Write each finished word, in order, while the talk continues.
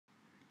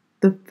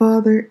The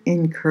Father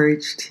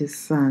encouraged his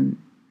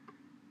Son.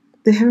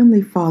 The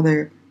Heavenly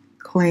Father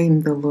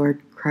claimed the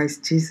Lord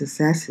Christ Jesus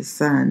as his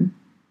Son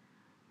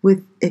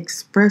with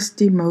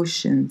expressed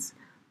emotions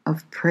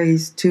of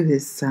praise to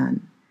his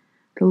Son.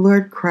 The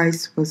Lord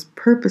Christ was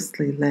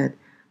purposely led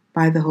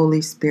by the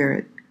Holy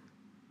Spirit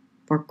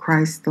for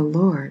Christ the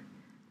Lord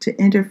to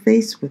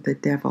interface with the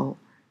devil,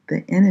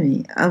 the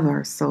enemy of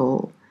our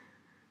soul.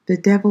 The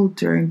devil,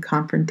 during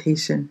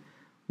confrontation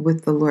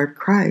with the Lord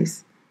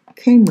Christ,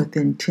 came with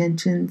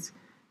intentions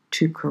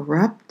to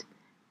corrupt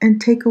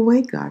and take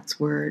away God's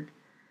word.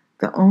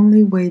 The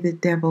only way the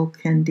devil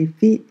can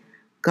defeat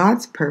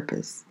God's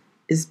purpose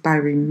is by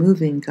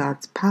removing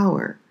God's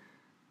power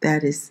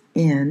that is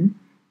in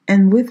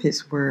and with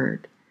his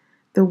word.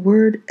 The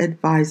word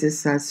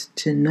advises us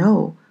to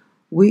know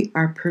we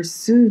are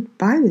pursued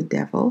by the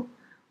devil.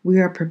 We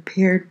are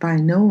prepared by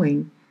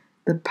knowing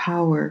the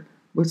power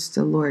which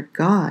the Lord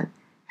God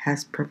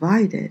has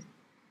provided.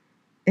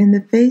 In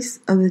the face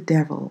of the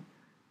devil,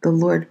 the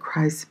Lord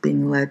Christ,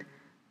 being led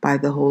by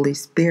the Holy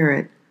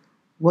Spirit,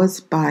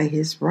 was by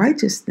his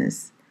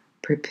righteousness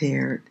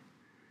prepared.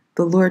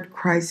 The Lord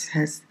Christ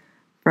has,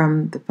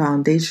 from the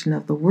foundation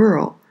of the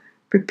world,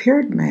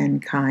 prepared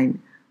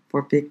mankind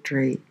for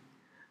victory.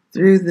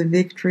 Through the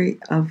victory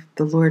of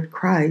the Lord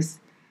Christ,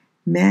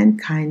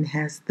 mankind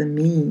has the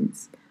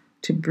means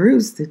to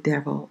bruise the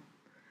devil.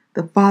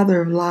 The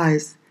father of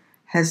lies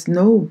has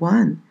no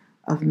one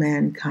of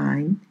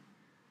mankind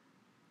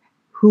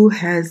who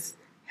has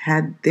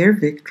had their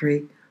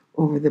victory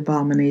over the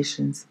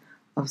abominations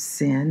of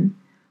sin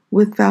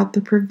without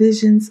the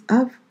provisions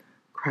of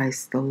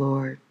Christ the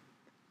Lord.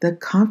 The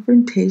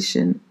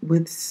confrontation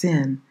with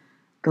sin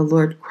the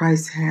Lord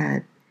Christ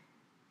had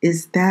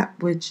is that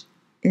which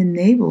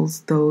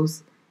enables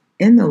those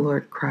in the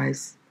Lord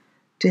Christ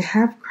to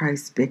have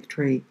Christ's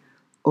victory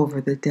over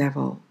the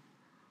devil.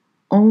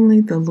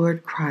 Only the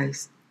Lord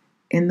Christ,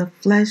 in the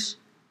flesh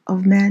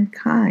of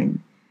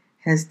mankind,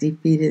 has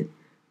defeated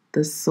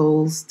the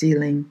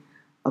soul-stealing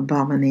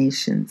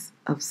abominations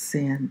of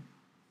sin.